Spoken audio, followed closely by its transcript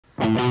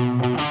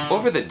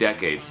Over the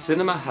decades,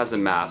 cinema has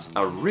amassed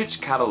a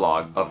rich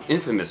catalog of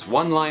infamous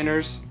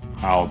one-liners.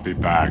 I'll be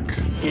back.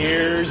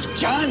 Here's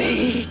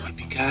Johnny.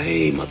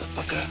 Yippee-ki-yay,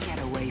 motherfucker. Get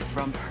away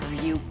from her,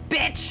 you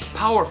bitch!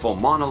 Powerful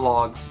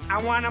monologues.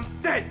 I want him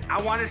dead.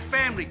 I want his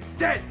family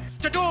dead.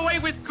 To do away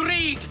with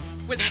greed,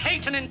 with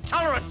hate and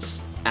intolerance.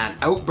 And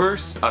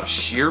outbursts of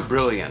sheer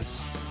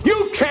brilliance.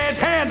 You can't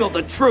handle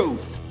the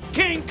truth.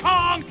 King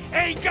Kong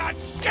ain't got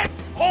shit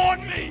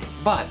on me.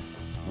 But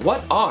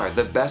what are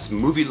the best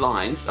movie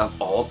lines of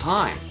all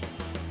time?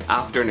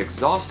 After an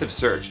exhaustive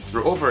search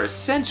through over a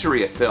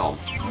century of film,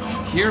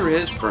 here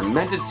is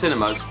Fermented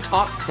Cinema's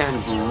top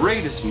 10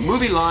 greatest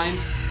movie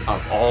lines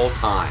of all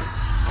time.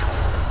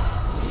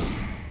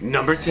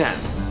 Number 10.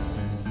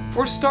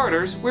 For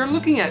starters, we're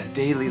looking at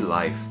daily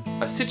life,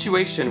 a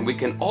situation we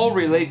can all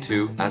relate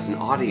to as an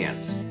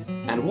audience.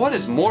 And what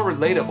is more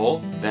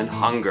relatable than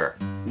hunger?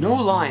 No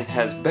line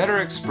has better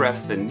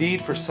expressed the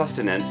need for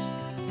sustenance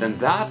than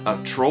that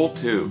of Troll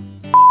 2.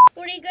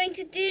 What are you going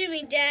to do to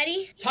me,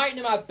 Daddy?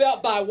 Tightening my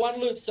belt by one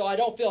loop so I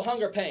don't feel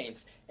hunger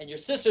pains. And your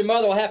sister and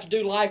mother will have to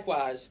do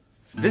likewise.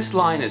 This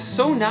line is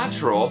so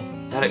natural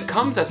that it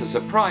comes as a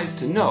surprise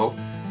to know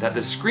that the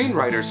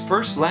screenwriter's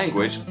first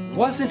language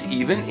wasn't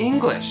even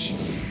English.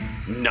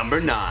 Number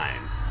 9.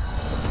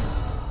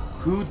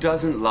 Who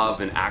doesn't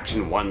love an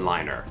action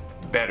one-liner?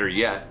 Better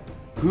yet,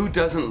 who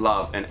doesn't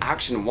love an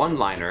action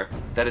one-liner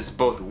that is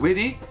both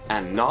witty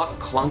and not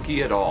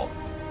clunky at all?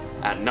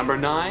 At number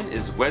 9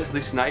 is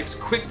Wesley Snipes'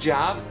 quick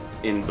jab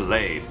in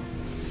Blade.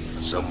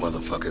 Some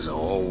motherfuckers are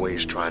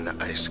always trying to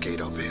ice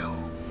skate uphill.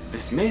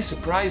 This may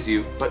surprise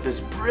you, but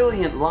this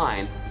brilliant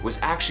line was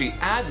actually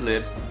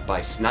ad-libbed by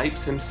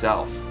Snipes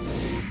himself.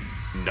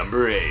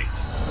 Number 8.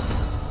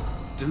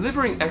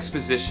 Delivering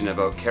exposition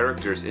about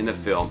characters in a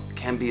film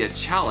can be a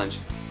challenge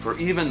for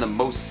even the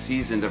most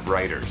seasoned of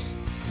writers.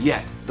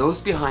 Yet,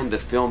 those behind the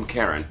film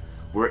Karen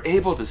were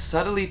able to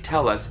subtly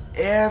tell us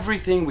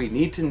everything we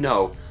need to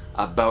know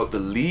about the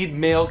lead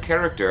male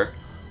character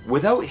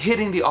without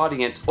hitting the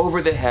audience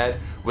over the head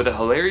with a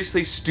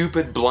hilariously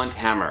stupid blunt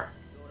hammer.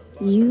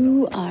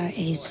 You are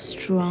a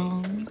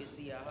strong,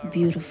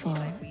 beautiful,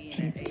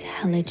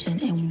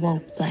 intelligent, and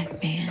woke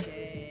black man,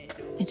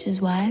 which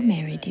is why I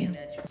married you.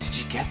 Did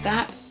you get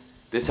that?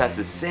 This has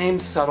the same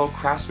subtle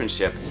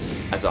craftsmanship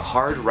as a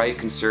hard right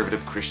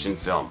conservative Christian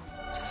film.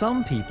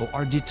 Some people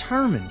are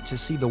determined to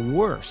see the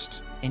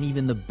worst and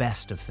even the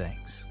best of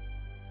things.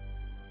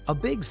 A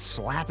big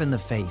slap in the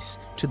face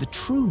to the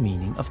true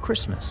meaning of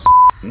Christmas.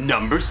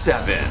 Number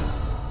 7.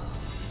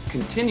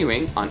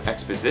 Continuing on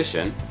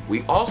exposition,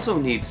 we also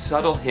need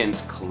subtle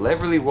hints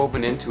cleverly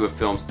woven into a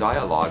film's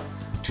dialogue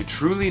to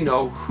truly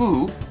know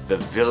who the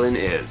villain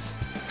is.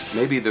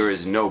 Maybe there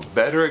is no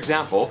better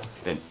example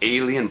than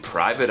Alien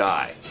Private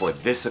Eye for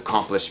this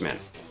accomplishment.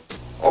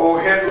 Oh,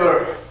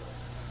 Hitler,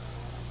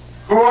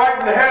 who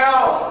art in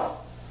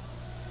hell,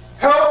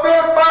 help me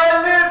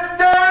find this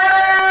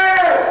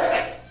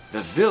desk!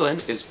 The villain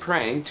is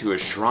praying to a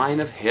shrine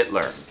of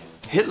Hitler.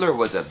 Hitler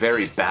was a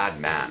very bad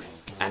man,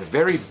 and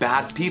very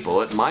bad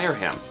people admire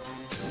him.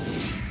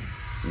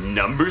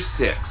 Number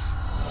 6.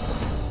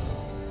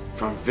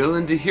 From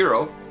villain to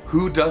hero,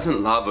 who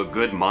doesn't love a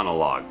good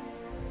monologue?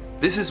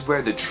 This is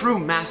where the true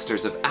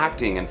masters of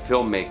acting and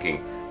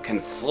filmmaking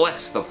can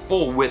flex the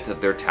full width of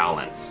their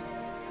talents.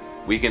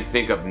 We can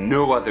think of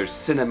no other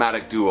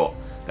cinematic duel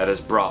that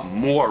has brought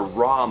more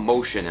raw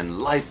emotion and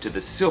life to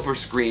the silver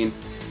screen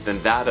than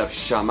that of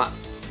Shamir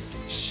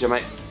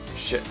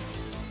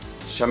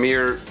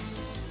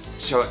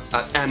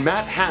and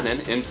Matt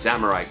Hannon in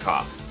Samurai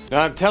Cop.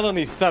 Now I'm telling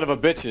these son of a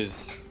bitches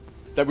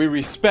that we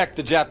respect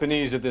the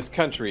Japanese of this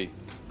country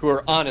who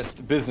are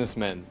honest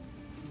businessmen.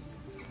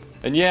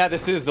 And yeah,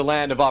 this is the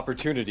land of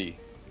opportunity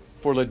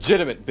for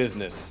legitimate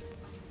business,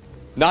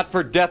 not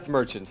for death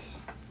merchants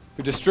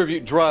who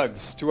distribute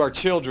drugs to our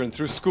children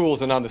through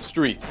schools and on the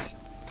streets.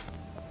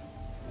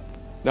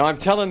 Now I'm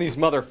telling these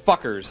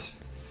motherfuckers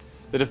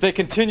that if they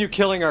continue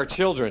killing our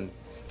children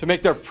to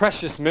make their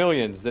precious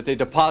millions that they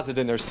deposit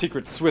in their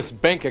secret Swiss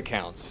bank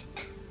accounts,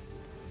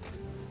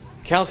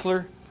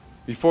 counselor,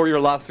 before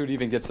your lawsuit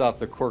even gets off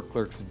the court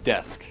clerk's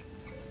desk,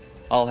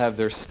 I'll have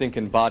their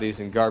stinking bodies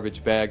in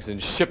garbage bags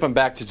and ship them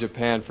back to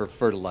Japan for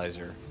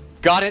fertilizer.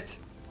 Got it?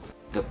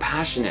 The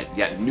passionate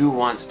yet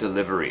nuanced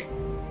delivery.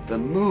 The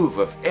move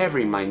of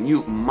every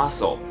minute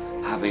muscle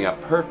having a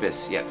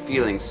purpose yet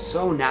feeling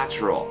so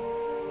natural.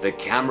 The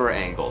camera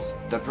angles,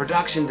 the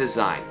production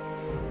design,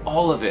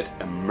 all of it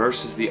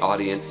immerses the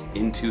audience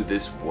into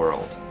this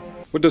world.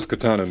 What does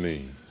katana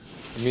mean?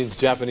 It means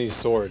Japanese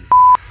sword.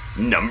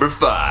 Number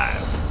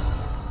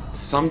 5.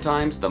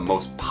 Sometimes the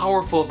most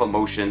powerful of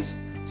emotions,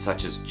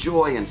 such as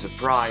joy and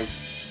surprise,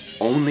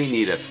 only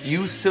need a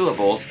few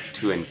syllables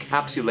to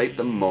encapsulate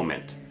the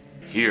moment.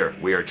 Here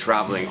we are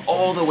traveling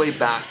all the way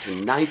back to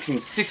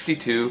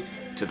 1962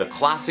 to the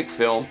classic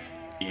film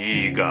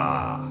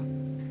Eegah.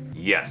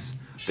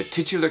 Yes, the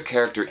titular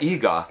character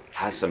Eegah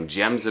has some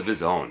gems of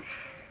his own.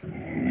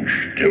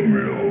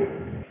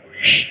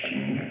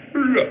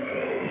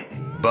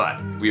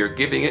 But we are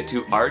giving it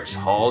to Arch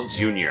Hall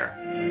Jr.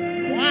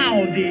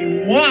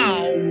 Howdy,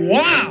 wow,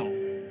 wow!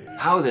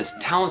 How this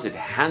talented,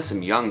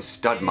 handsome young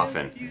stud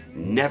muffin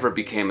never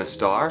became a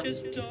star,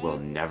 we'll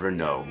never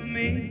know.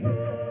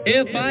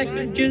 If I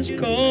could just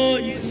call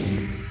you.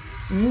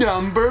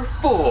 Number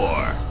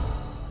 4.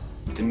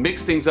 To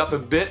mix things up a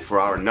bit for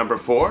our number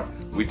 4,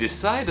 we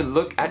decided to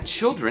look at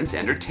children's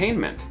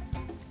entertainment.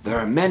 There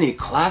are many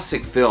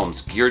classic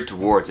films geared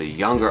towards a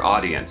younger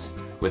audience,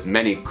 with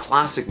many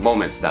classic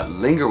moments that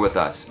linger with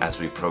us as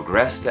we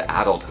progress to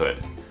adulthood.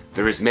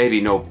 There is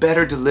maybe no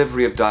better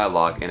delivery of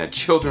dialogue in a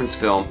children's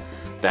film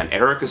than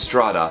Eric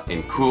Estrada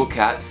in Cool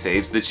Cat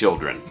Saves the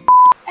Children.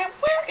 And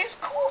where is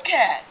Cool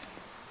Cat?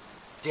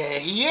 There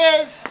he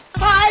is!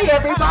 Hi,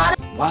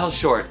 everybody! While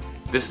short,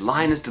 this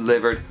line is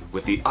delivered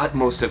with the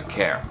utmost of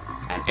care,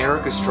 and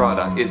Eric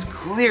Estrada is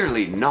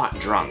clearly not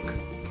drunk.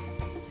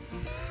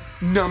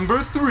 Number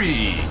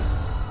 3.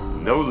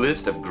 No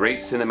list of great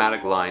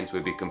cinematic lines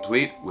would be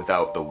complete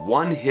without the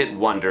one-hit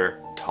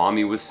wonder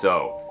Tommy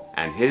Wiseau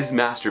and his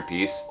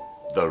masterpiece,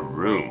 The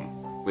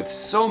Room. With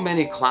so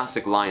many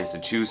classic lines to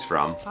choose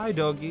from. Hi,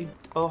 doggy.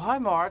 Oh, hi,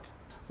 Mark.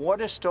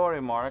 What a story,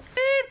 Mark.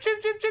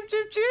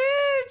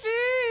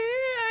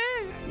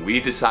 We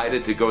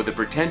decided to go the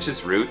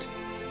pretentious route,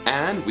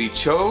 and we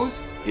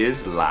chose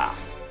his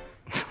laugh.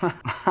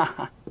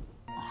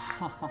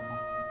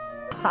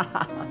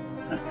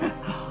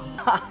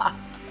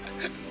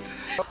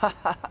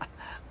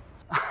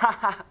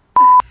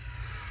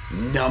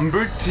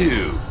 Number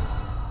 2.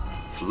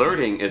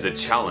 Flirting is a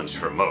challenge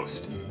for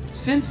most.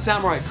 Since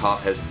Samurai Cop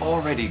has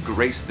already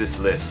graced this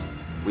list,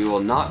 we will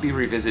not be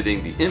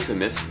revisiting the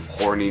infamous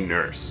horny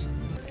nurse.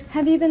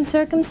 Have you been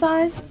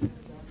circumcised?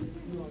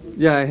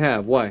 Yeah, I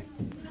have. Why?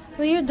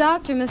 Well, your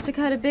doctor must have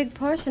cut a big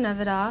portion of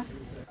it off.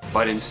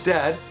 But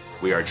instead,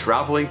 we are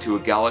traveling to a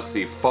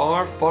galaxy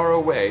far, far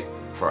away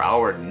for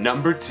our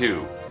number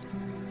 2.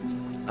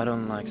 I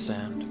don't like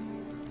sand.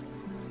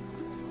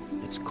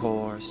 It's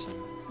coarse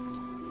and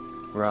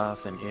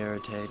rough and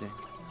irritating,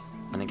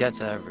 and it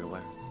gets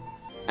everywhere.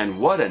 And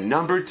what a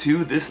number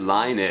 2 this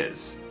line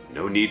is.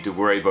 No need to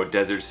worry about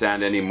desert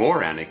sand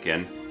anymore,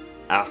 Anakin.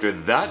 After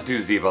that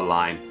doozy of a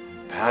line,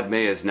 Padme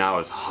is now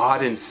as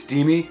hot and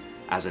steamy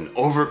as an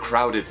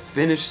overcrowded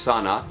Finnish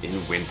sauna in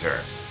winter.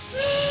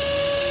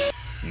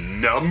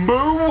 Number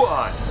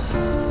 1.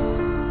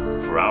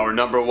 For our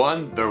number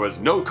 1, there was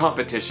no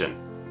competition.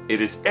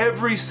 It is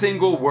every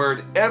single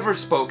word ever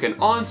spoken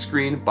on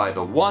screen by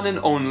the one and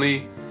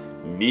only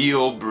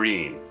Neil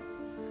Breen.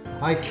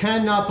 I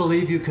cannot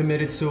believe you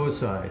committed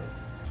suicide.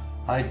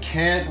 I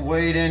can't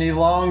wait any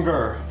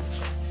longer.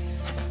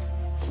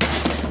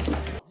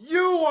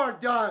 You are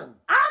done.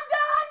 I'm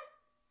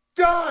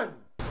Done.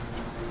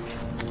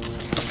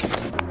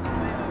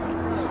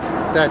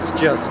 That's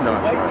just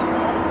not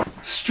right.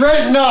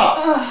 Straighten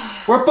up!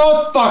 We're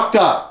both fucked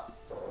up!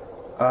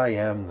 I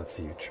am the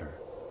future.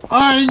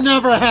 I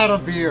never had a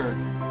beard!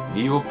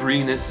 Neil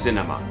Breen is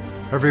cinema.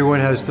 Everyone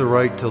has the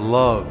right to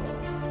love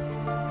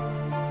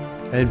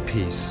and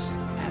peace.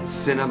 And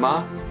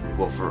cinema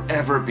will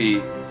forever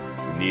be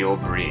Neil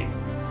Breen.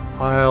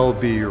 I'll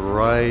be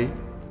right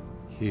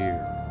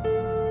here.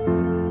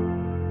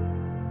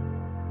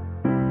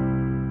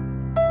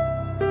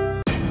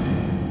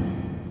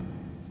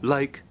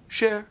 Like,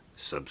 share,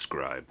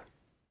 subscribe.